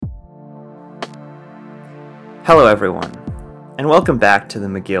Hello, everyone, and welcome back to the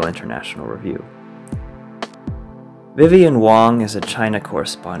McGill International Review. Vivian Wong is a China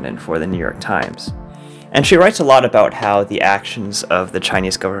correspondent for the New York Times, and she writes a lot about how the actions of the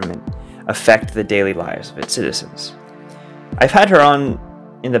Chinese government affect the daily lives of its citizens. I've had her on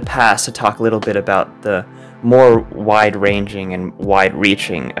in the past to talk a little bit about the more wide-ranging and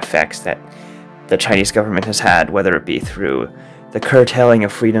wide-reaching effects that the Chinese government has had, whether it be through the curtailing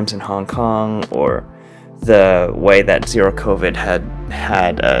of freedoms in Hong Kong or the way that zero COVID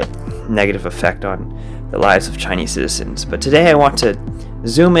had a negative effect on the lives of Chinese citizens. But today I want to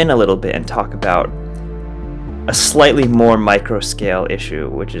zoom in a little bit and talk about a slightly more micro-scale issue,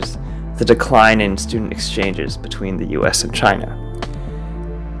 which is the decline in student exchanges between the US and China.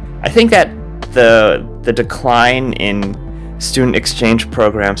 I think that the decline in student exchange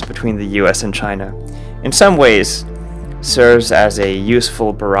programs between the US and China in some ways serves as a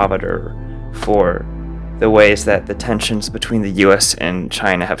useful barometer for the ways that the tensions between the US and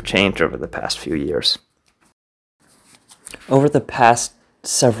China have changed over the past few years. Over the past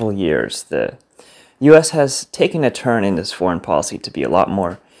several years, the US has taken a turn in its foreign policy to be a lot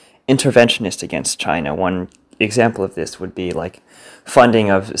more interventionist against China. One example of this would be like funding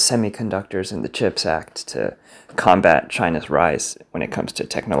of semiconductors in the CHIPS Act to combat China's rise when it comes to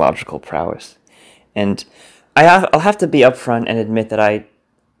technological prowess. And I'll have to be upfront and admit that I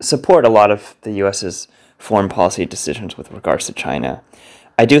support a lot of the US's foreign policy decisions with regards to China.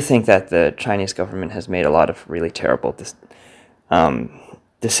 I do think that the Chinese government has made a lot of really terrible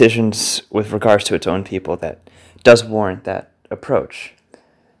decisions with regards to its own people that does warrant that approach.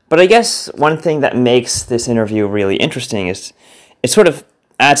 But I guess one thing that makes this interview really interesting is it sort of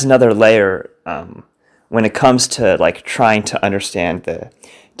adds another layer when it comes to like trying to understand the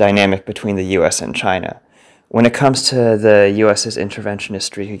dynamic between the US and China. When it comes to the US's interventionist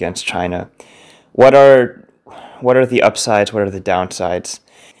streak against China, what are the upsides? What are the downsides?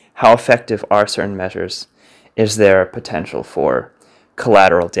 How effective are certain measures? Is there potential for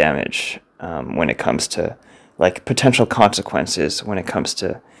collateral damage when it comes to like potential consequences when it comes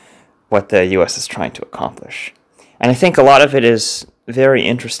to what the US is trying to accomplish? And I think a lot of it is very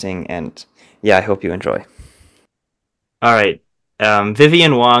interesting, and yeah, I hope you enjoy. All right.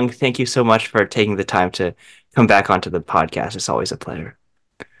 Vivian Wong, thank you so much for taking the time to come back onto the podcast. It's always a pleasure.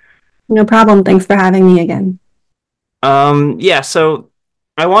 No problem. Thanks for having me again. So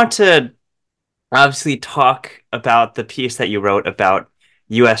I want to obviously talk about the piece that you wrote about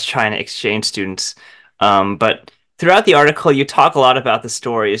US-China exchange students. But throughout the article, you talk a lot about the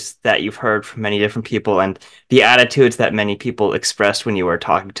stories that you've heard from many different people and the attitudes that many people expressed when you were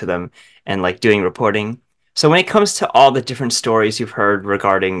talking to them and like doing reporting. So when it comes to all the different stories you've heard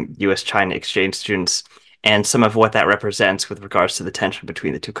regarding US-China exchange students and some of what that represents with regards to the tension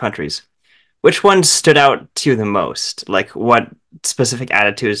between the two countries, which one stood out to you the most? Like, what specific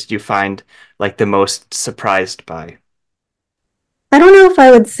attitudes did you find like the most surprised by? I don't know if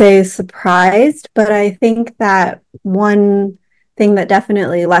I would say surprised, but I think that one thing that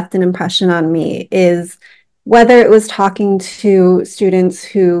definitely left an impression on me is whether it was talking to students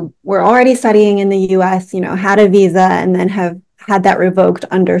who were already studying in the US, had a visa and then have had that revoked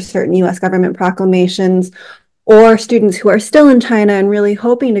under certain US government proclamations, or students who are still in China and really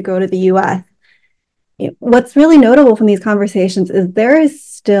hoping to go to the US. What's really notable from these conversations is there is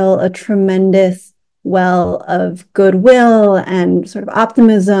still a tremendous well of goodwill and sort of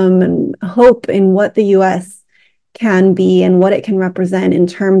optimism and hope in what the US can be and what it can represent in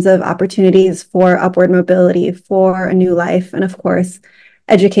terms of opportunities for upward mobility, for a new life, and of course,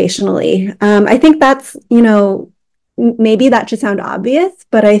 educationally. I think that's, maybe that should sound obvious,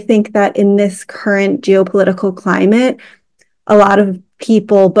 but I think that in this current geopolitical climate, a lot of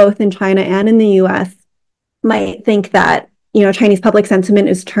people, both in China and in the US, might think that Chinese public sentiment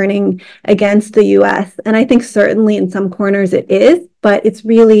is turning against the US. And I think certainly in some corners it is, but it's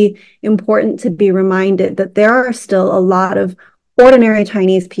really important to be reminded that there are still a lot of ordinary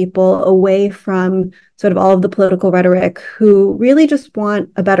Chinese people away from sort of all of the political rhetoric who really just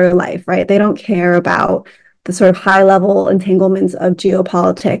want a better life, right? They don't care about the sort of high level entanglements of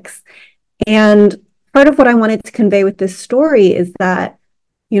geopolitics. And part of what I wanted to convey with this story is that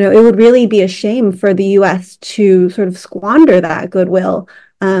it would really be a shame for the US to sort of squander that goodwill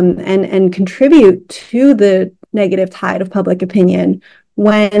and contribute to the negative tide of public opinion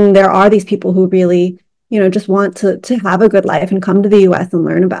when there are these people who really, just want to have a good life and come to the US and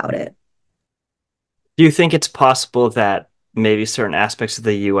learn about it. Do you think it's possible that maybe certain aspects of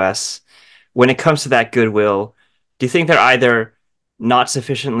the US, when it comes to that goodwill, do you think they're either not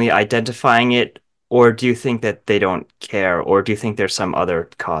sufficiently identifying it, or do you think that they don't care, or do you think there's some other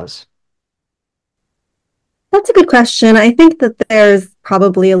cause? That's a good question. I think that there's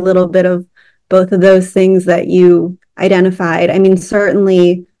probably a little bit of both of those things that you identified. I mean,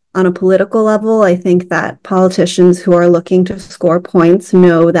 certainly on a political level, I think that politicians who are looking to score points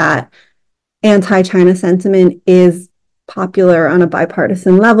know that anti-China sentiment is popular on a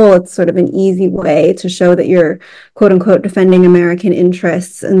bipartisan level. It's sort of an easy way to show that you're quote unquote defending American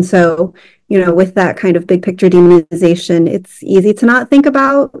interests. And so, with that kind of big picture demonization, it's easy to not think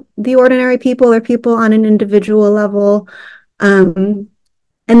about the ordinary people or people on an individual level. Um,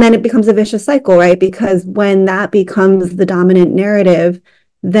 and then it becomes a vicious cycle, right? Because when that becomes the dominant narrative,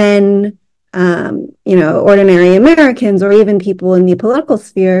 then ordinary Americans or even people in the political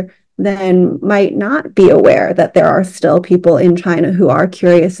sphere then might not be aware that there are still people in China who are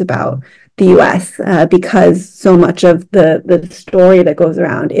curious about the US because so much of the story that goes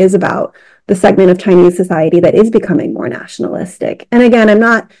around is about the segment of Chinese society that is becoming more nationalistic. And again, I'm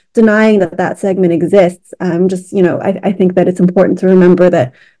not denying that that segment exists. I'm just, I think that it's important to remember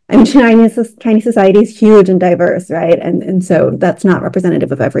that I mean, Chinese society is huge and diverse, right? And so that's not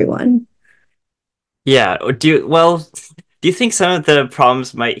representative of everyone. Yeah. Do you think some of the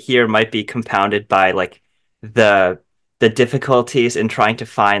problems might be compounded by like the the difficulties in trying to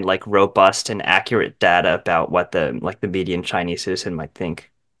find like robust and accurate data about what the median Chinese citizen might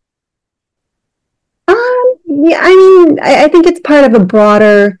think? Yeah, I mean, I think it's part of a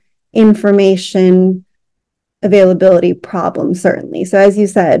broader information availability problem, certainly. So as you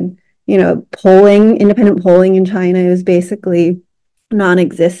said, independent polling in China is basically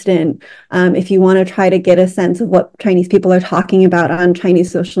non-existent. If you want to try to get a sense of what Chinese people are talking about on Chinese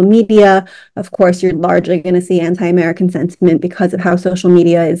social media, of course, you're largely going to see anti-American sentiment because of how social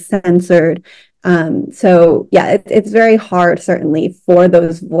media is censored. So yeah, it's very hard, certainly, for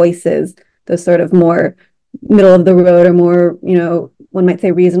those voices, those sort of more middle of the road or more, one might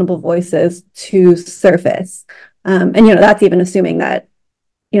say reasonable voices to surface. And that's even assuming that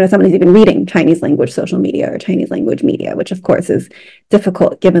somebody's even reading Chinese language social media or Chinese language media, which of course is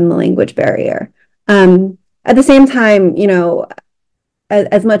difficult given the language barrier. At the same time,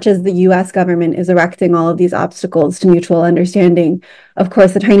 as much as the US government is erecting all of these obstacles to mutual understanding, of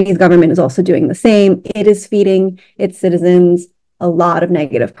course, the Chinese government is also doing the same. It is feeding its citizens a lot of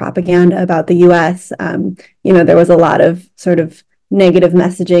negative propaganda about the US. There was a lot of sort of negative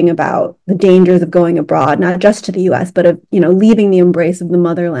messaging about the dangers of going abroad, not just to the US, but of, leaving the embrace of the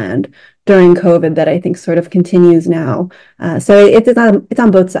motherland during COVID that I think sort of continues now. So it's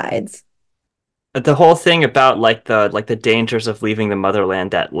on both sides. The whole thing about like the dangers of leaving the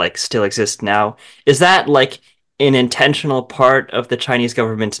motherland that like still exist now, is that like an intentional part of the Chinese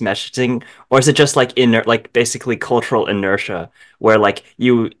government's messaging, or is it just like like basically cultural inertia where like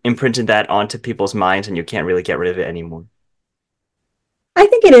you imprinted that onto people's minds and you can't really get rid of it anymore? I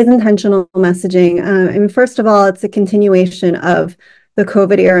think it is intentional messaging. I mean, first of all, it's a continuation of the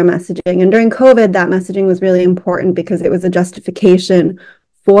COVID era messaging. And during COVID, that messaging was really important because it was a justification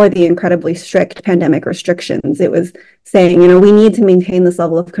for the incredibly strict pandemic restrictions. It was saying, we need to maintain this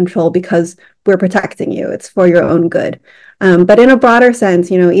level of control because we're protecting you. It's for your own good. But in a broader sense,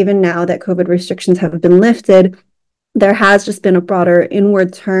 even now that COVID restrictions have been lifted, there has just been a broader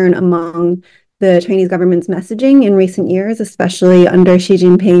inward turn among the Chinese government's messaging in recent years, especially under Xi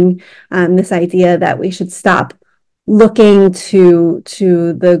Jinping. This idea that we should stop looking to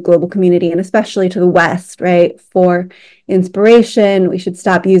the global community and especially to the West, right, for inspiration. We should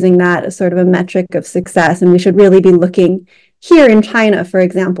stop using that as sort of a metric of success, and we should really be looking here in China for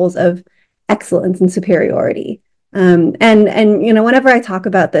examples of excellence and superiority. And whenever I talk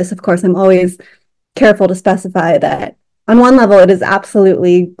about this, of course, I'm always careful to specify that on one level, it is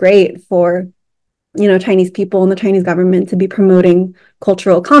absolutely great for Chinese people and the Chinese government to be promoting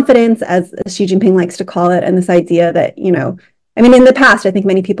cultural confidence, as Xi Jinping likes to call it, and this idea that I mean, in the past, I think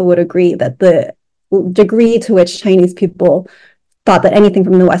many people would agree that the degree to which Chinese people thought that anything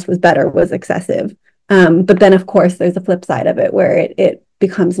from the West was better was excessive. But then, of course, there's a flip side of it where it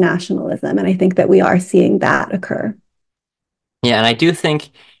becomes nationalism, and I think that we are seeing that occur. Yeah, and I do think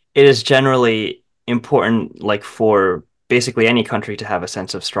it is generally important, like for basically any country to have a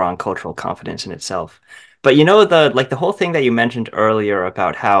sense of strong cultural confidence in itself. But the whole thing that you mentioned earlier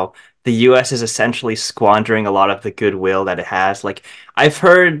about how the US is essentially squandering a lot of the goodwill that it has. Like I've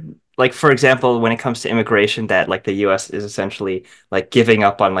heard, like for example, when it comes to immigration, that like the US is essentially like giving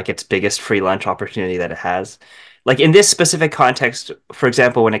up on like its biggest free lunch opportunity that it has. Like in this specific context, for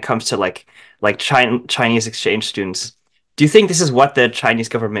example, when it comes to like Chinese exchange students, do you think this is what the Chinese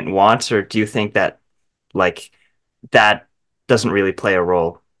government wants, or do you think that like that doesn't really play a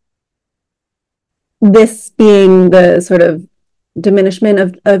role? This being the sort of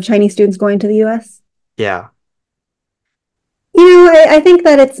diminishment of Chinese students going to the US. Yeah. I think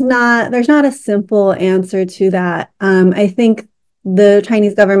that there's not a simple answer to that. I think the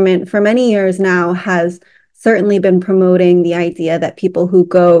Chinese government for many years now has certainly been promoting the idea that people who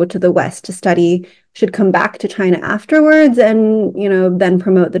go to the West to study should come back to China afterwards and, then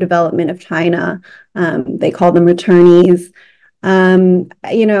promote the development of China. They call them returnees.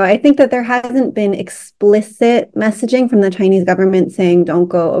 I think that there hasn't been explicit messaging from the Chinese government saying don't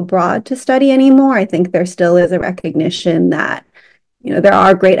go abroad to study anymore. I think there still is a recognition that there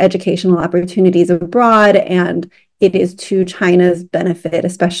are great educational opportunities abroad, and it is to China's benefit,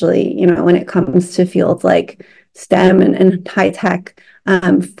 especially, when it comes to fields like STEM and high tech,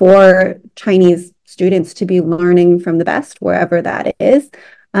 for Chinese students to be learning from the best wherever that is.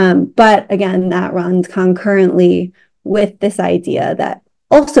 But again, that runs concurrently with this idea that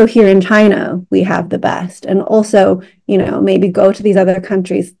also here in China, we have the best. And also, maybe go to these other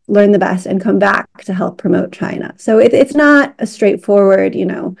countries, learn the best, and come back to help promote China. So it's not a straightforward,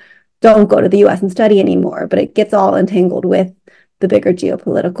 don't go to the US and study anymore, but it gets all entangled with the bigger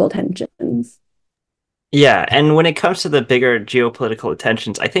geopolitical tensions. Yeah, and when it comes to the bigger geopolitical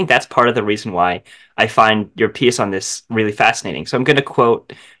tensions, I think that's part of the reason why I find your piece on this really fascinating. So I'm going to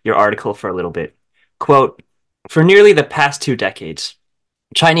quote your article for a little bit. Quote, for nearly the past 2 decades,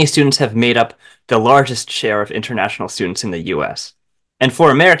 Chinese students have made up the largest share of international students in the US. And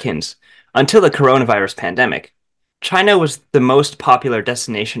for Americans, until the coronavirus pandemic, China was the most popular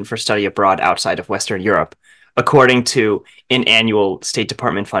destination for study abroad outside of Western Europe, according to an annual State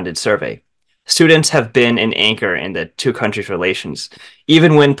Department funded survey. Students have been an anchor in the two countries' relations,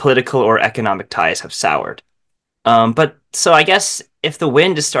 even when political or economic ties have soured. But so I guess if the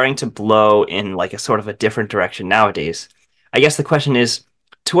wind is starting to blow in like a sort of a different direction nowadays, I guess the question is,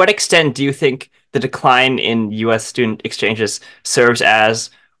 to what extent do you think the decline in US student exchanges serves as,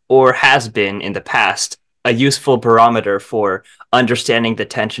 or has been in the past, a useful barometer for understanding the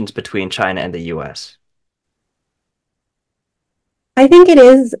tensions between China and the US? I think it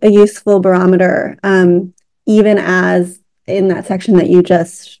is a useful barometer, even as in that section that you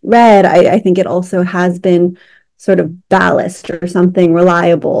just read, I think it also has been sort of ballast or something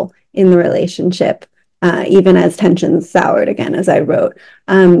reliable in the relationship, even as tensions soured again, as I wrote.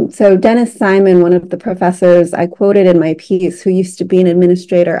 So Dennis Simon, one of the professors I quoted in my piece, who used to be an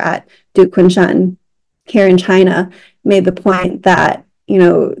administrator at Duke Kunshan here in China, made the point that,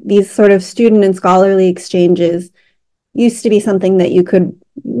 these sort of student and scholarly exchanges used to be something that you could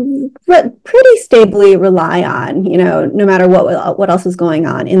pretty stably rely on, no matter what else was going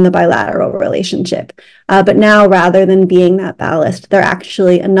on in the bilateral relationship. But now, rather than being that ballast, they're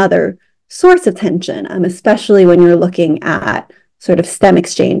actually another source of tension, especially when you're looking at sort of STEM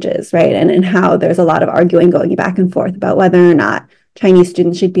exchanges, right? And how there's a lot of arguing going back and forth about whether or not Chinese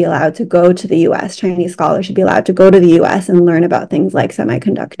students should be allowed to go to the US, Chinese scholars should be allowed to go to the US and learn about things like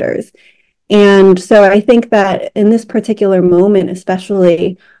semiconductors. And so I think that in this particular moment,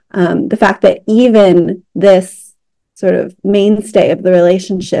 especially, the fact that even this sort of mainstay of the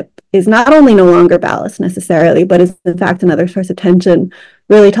relationship is not only no longer ballast necessarily, but is in fact another source of tension,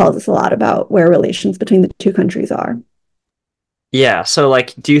 really tells us a lot about where relations between the two countries are. Yeah, so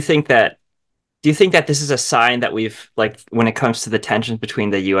like do you think that this is a sign that we've like when it comes to the tensions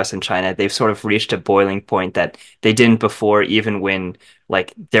between the US and China, they've sort of reached a boiling point that they didn't before, even when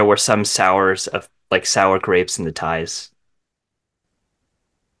like there were some sours of like sour grapes in the ties?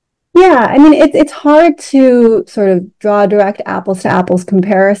 Yeah, I mean, it's hard to sort of draw a direct apples to apples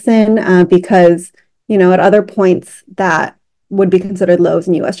comparison because, at other points that would be considered lows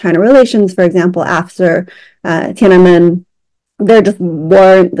in US-China relations, for example, after Tiananmen, there just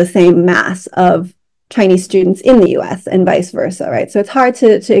weren't the same mass of Chinese students in the US and vice versa, right? So it's hard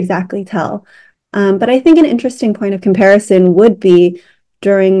to exactly tell. But I think an interesting point of comparison would be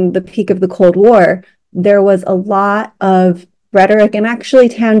during the peak of the Cold War, there was a lot of rhetoric and actually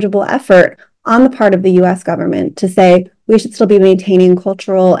tangible effort on the part of the US government to say we should still be maintaining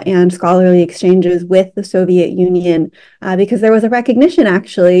cultural and scholarly exchanges with the Soviet Union because there was a recognition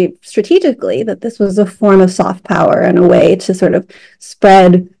actually strategically that this was a form of soft power and a way to sort of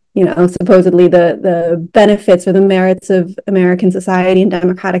spread supposedly the benefits or the merits of American society and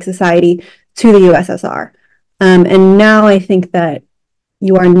democratic society to the USSR. And now I think that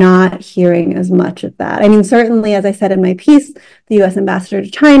you are not hearing as much of that. I mean, certainly, as I said in my piece, the US ambassador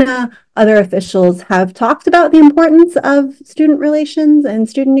to China, other officials have talked about the importance of student relations and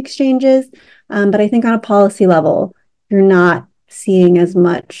student exchanges. But I think on a policy level, you're not seeing as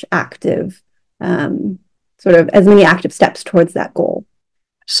much active, sort of as many active steps towards that goal.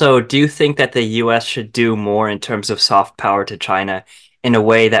 So do you think that the US should do more in terms of soft power to China in a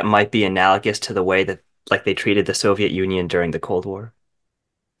way that might be analogous to the way that like they treated the Soviet Union during the Cold War?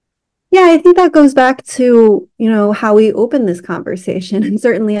 Yeah, I think that goes back to, how we open this conversation. And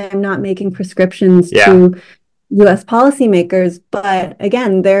certainly I'm not making prescriptions Yeah. to US policymakers, but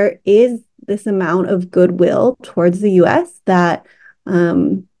again, there is this amount of goodwill towards the US that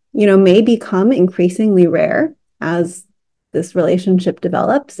may become increasingly rare as this relationship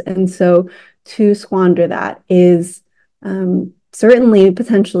develops. And so to squander that is certainly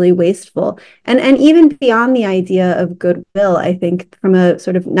potentially wasteful. And even beyond the idea of goodwill, I think from a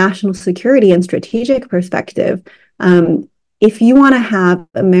sort of national security and strategic perspective, if you want to have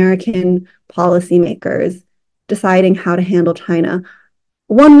American policymakers deciding how to handle China,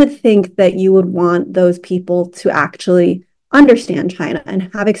 one would think that you would want those people to actually understand China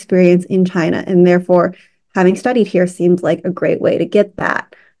and have experience in China. And therefore, having studied here seems like a great way to get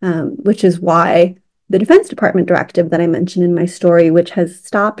that, which is why the Defense Department directive that I mentioned in my story, which has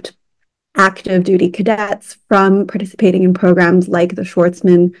stopped active duty cadets from participating in programs like the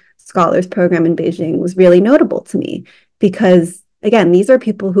Schwarzman Scholars Program in Beijing, was really notable to me because, again, these are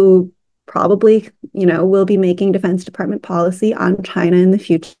people who probably, will be making Defense Department policy on China in the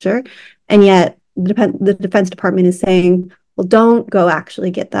future. And yet the Defense Department is saying, well, don't go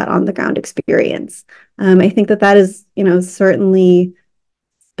actually get that on the ground experience. I think that is, certainly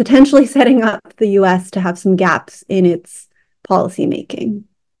potentially setting up the US to have some gaps in its policy making.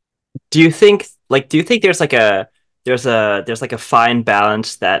 Do you think there's like a fine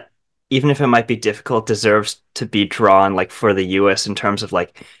balance that even if it might be difficult deserves to be drawn like for the US in terms of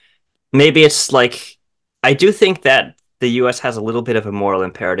like maybe it's like I do think that the US has a little bit of a moral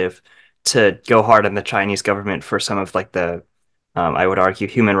imperative to go hard on the Chinese government for some of like the I would argue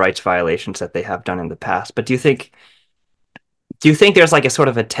human rights violations that they have done in the past. But do you think there's like a sort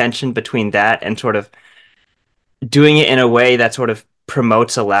of a tension between that and sort of doing it in a way that sort of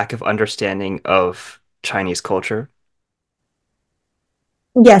promotes a lack of understanding of Chinese culture?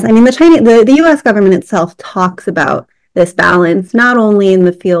 Yes, I mean the US government itself talks about this balance, not only in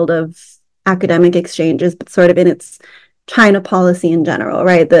the field of academic exchanges, but sort of in its China policy in general,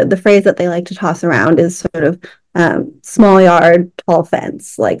 right? The phrase that they like to toss around is sort of small yard, tall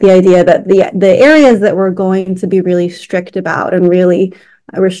fence, like the idea that the areas that we're going to be really strict about and really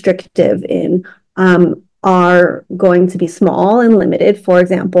restrictive in are going to be small and limited, for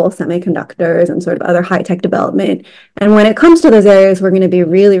example, semiconductors and sort of other high-tech development. And when it comes to those areas, we're going to be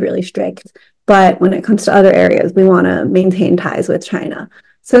really, really strict. But when it comes to other areas, we want to maintain ties with China.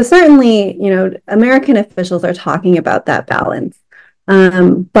 So certainly, American officials are talking about that balance.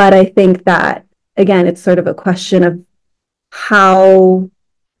 But I think that, again, it's sort of a question of how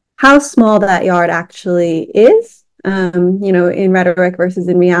small that yard actually is, in rhetoric versus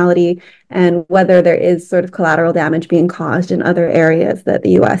in reality, and whether there is sort of collateral damage being caused in other areas that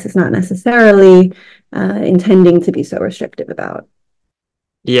the US is not necessarily intending to be so restrictive about.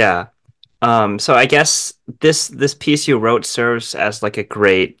 Yeah. So I guess this piece you wrote serves as like a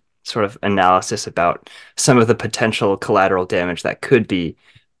great sort of analysis about some of the potential collateral damage that could be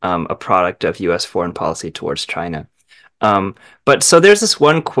a product of U.S. foreign policy towards China. But so there's this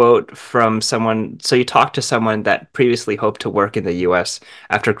one quote from someone. So you talked to someone that previously hoped to work in the U.S.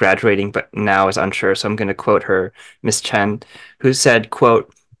 after graduating, but now is unsure. So I'm going to quote her, Miss Chen, who said,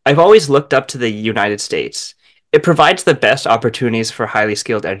 "quote I've always looked up to the United States. It provides the best opportunities for highly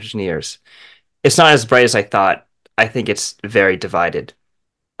skilled engineers. It's not as bright as I thought. I think it's very divided."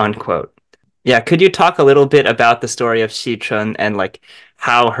 Unquote. Yeah, could you talk a little bit about the story of Xi Chun and like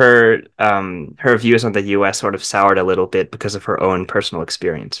how her views on the US sort of soured a little bit because of her own personal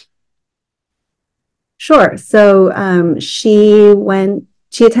experience? Sure. So she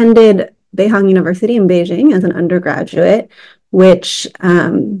attended Beihang University in Beijing as an undergraduate, which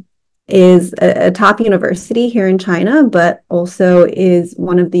is a top university here in China, but also is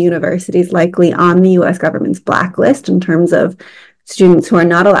one of the universities likely on the US government's blacklist in terms of students who are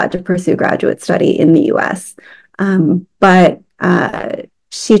not allowed to pursue graduate study in the US. But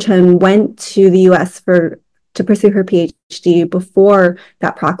Xi Chen went to the US to pursue her PhD before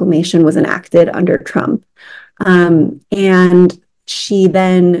that proclamation was enacted under Trump. And she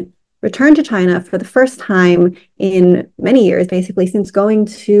then returned to China for the first time in many years, basically since going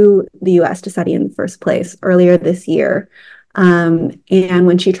to the US to study in the first place earlier this year. And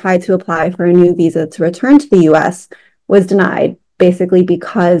when she tried to apply for a new visa to return to the US, was denied, basically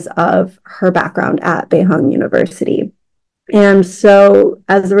because of her background at Beihang University. And so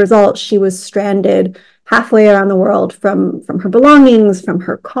as a result, she was stranded halfway around the world from her belongings, from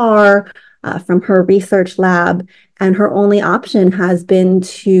her car, from her research lab. And her only option has been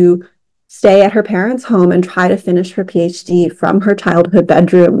to stay at her parents' home and try to finish her PhD from her childhood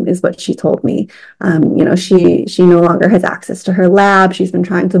bedroom, is what she told me. She no longer has access to her lab. She's been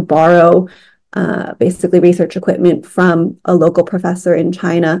trying to borrow basically research equipment from a local professor in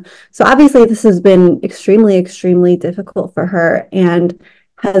China. So obviously, this has been extremely, extremely difficult for her and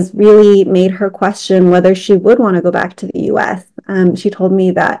has really made her question whether she would want to go back to the US. She told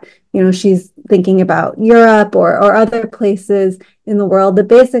me that, she's thinking about Europe or other places in the world that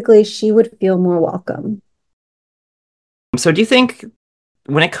basically she would feel more welcome. So do you think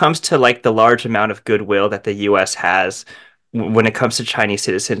when it comes to like the large amount of goodwill that the US has when it comes to Chinese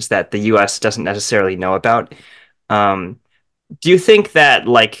citizens that the US doesn't necessarily know about, um, do you think that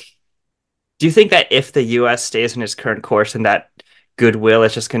like do you think that if the US stays in its current course and that goodwill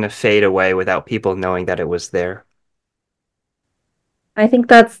is just going to fade away without people knowing that it was there? I think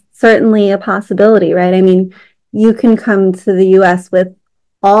that's certainly a possibility, right? I mean, you can come to the US with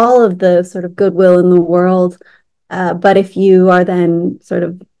all of the sort of goodwill in the world, but if you are then sort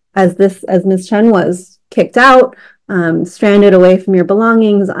of, as Ms. Chen was, kicked out, stranded away from your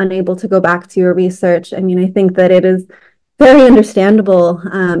belongings, unable to go back to your research, I mean, I think that it is very understandable,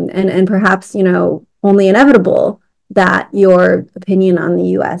 and perhaps, only inevitable that your opinion on the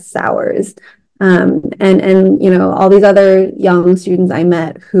US sours. And all these other young students I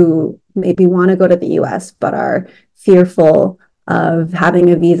met who maybe want to go to the US but are fearful of having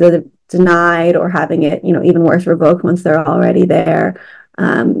a visa denied or having it, even worse, revoked once they're already there.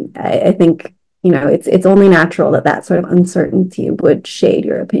 I think, it's only natural that that sort of uncertainty would shade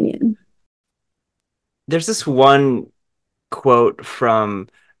your opinion. There's this one quote from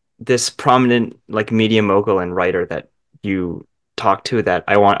this prominent like media mogul and writer that you talked to that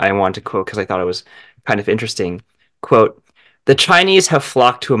I want to quote because I thought it was kind of interesting. Quote, "The Chinese have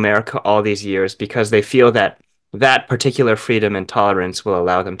flocked to America all these years because they feel that that particular freedom and tolerance will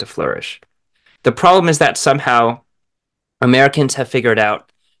allow them to flourish. The problem is that somehow Americans have figured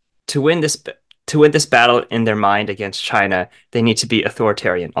out to win this to win this battle in their mind against China, they need to be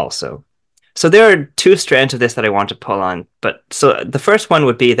authoritarian also." So there are two strands of this that I want to pull on. But so the first one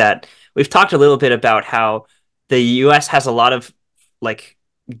would be that we've talked a little bit about how the US has a lot of like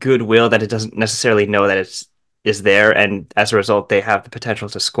goodwill that it doesn't necessarily know that it's is there, and as a result, they have the potential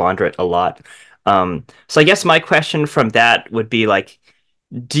to squander it a lot. So I guess my question from that would be like,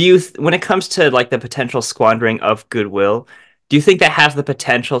 when it comes to like the potential squandering of goodwill, do you think that has the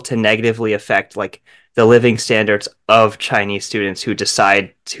potential to negatively affect like the living standards of Chinese students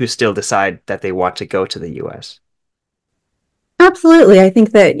who still decide that they want to go to the US? Absolutely. I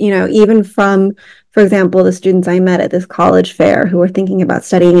think that, even from, for example, the students I met at this college fair who were thinking about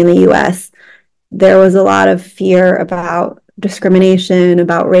studying in the US, there was a lot of fear about discrimination,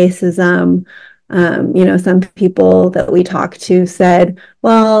 about racism. Some people that we talked to said,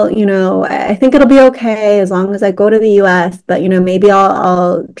 well, I think it'll be okay as long as I go to the US, but, maybe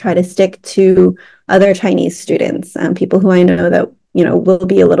I'll try to stick to other Chinese students, people who I know that, will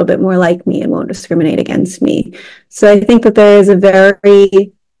be a little bit more like me and won't discriminate against me. So I think that there is a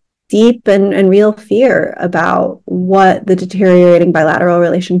very deep and real fear about what the deteriorating bilateral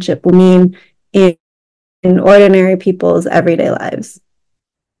relationship will mean in, in ordinary people's everyday lives.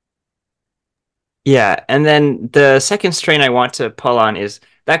 Yeah, and then the second strain I want to pull on is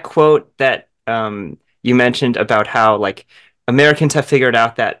that quote that you mentioned about how like Americans have figured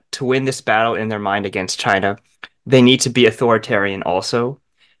out that to win this battle in their mind against China, they need to be authoritarian also.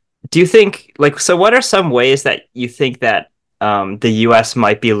 Do you think like so what are some ways that you think that the US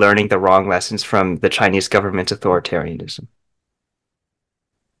might be learning the wrong lessons from the Chinese government's authoritarianism?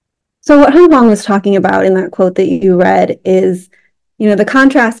 So what Hong Kong was talking about in that quote that you read is, the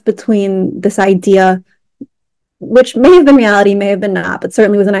contrast between this idea, which may have been reality, may have been not, but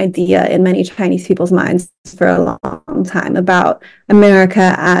certainly was an idea in many Chinese people's minds for a long time about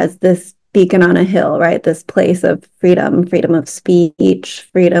America as this beacon on a hill, right? This place of freedom, freedom of speech,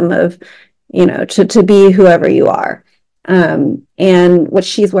 freedom of, to be whoever you are. And what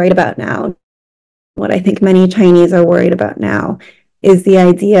she's worried about now, what I think many Chinese are worried about now, is the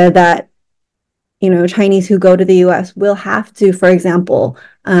idea that Chinese who go to the US will have to, for example,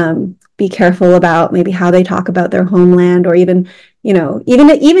 be careful about maybe how they talk about their homeland, or even,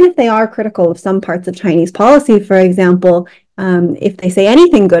 even if they are critical of some parts of Chinese policy, for example, if they say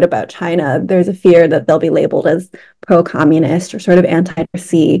anything good about China, there's a fear that they'll be labeled as pro-communist or sort of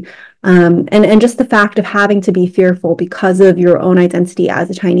anti-democracy. And just the fact of having to be fearful because of your own identity as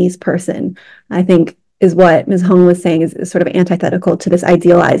a Chinese person, I think is what Ms. Hong was saying is sort of antithetical to this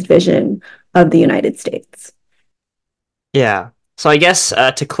idealized vision of the United States. Yeah. So I guess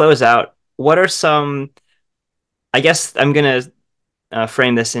to close out, what are some I guess I'm gonna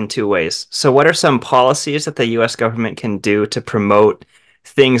frame this in two ways. So, what are some policies that the U.S. government can do to promote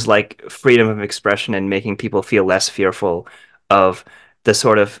things like freedom of expression and making people feel less fearful of the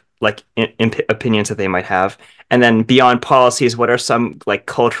sort of like opinions that they might have? And then beyond policies, what are some like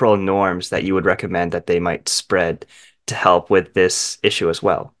cultural norms that you would recommend that they might spread to help with this issue as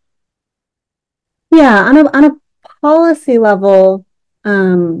well? Yeah, on a policy level,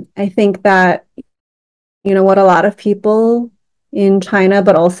 I think that what a lot of people in China,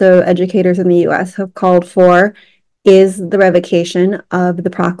 but also educators in the US have called for is the revocation of the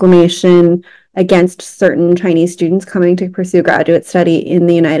proclamation against certain Chinese students coming to pursue graduate study in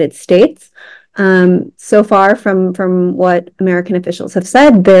the United States. So far, from what American officials have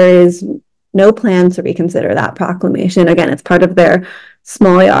said, there is no plan to reconsider that proclamation. Again, it's part of their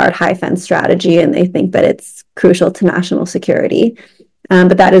small yard, high fence strategy, and they think that it's crucial to national security.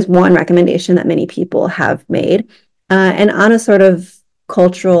 But that is one recommendation that many people have made. And on a sort of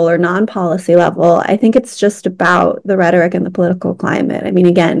cultural or non-policy level, I think it's just about the rhetoric and the political climate. I mean,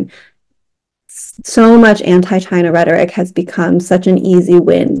 again, so much anti-China rhetoric has become such an easy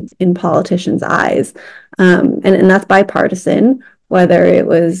win in politicians' eyes. And that's bipartisan, whether it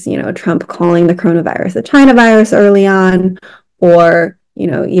was, Trump calling the coronavirus a China virus early on, or,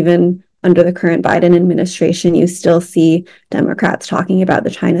 even under the current Biden administration, you still see Democrats talking about the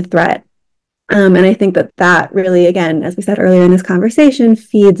China threat. And I think that really, again, as we said earlier in this conversation,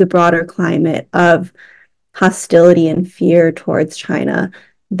 feeds a broader climate of hostility and fear towards China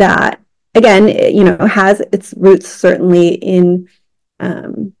that, again, has its roots certainly in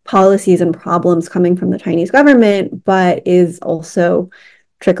policies and problems coming from the Chinese government, but is also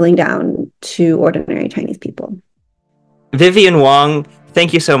trickling down to ordinary Chinese people. Vivian Wong,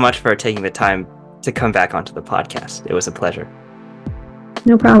 thank you so much for taking the time to come back onto the podcast. It was a pleasure.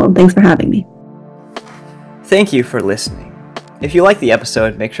 No problem. Thanks for having me. Thank you for listening. If you like the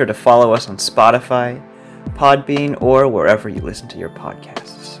episode, make sure to follow us on Spotify, Podbean, or wherever you listen to your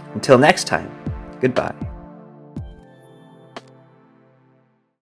podcasts. Until next time, goodbye.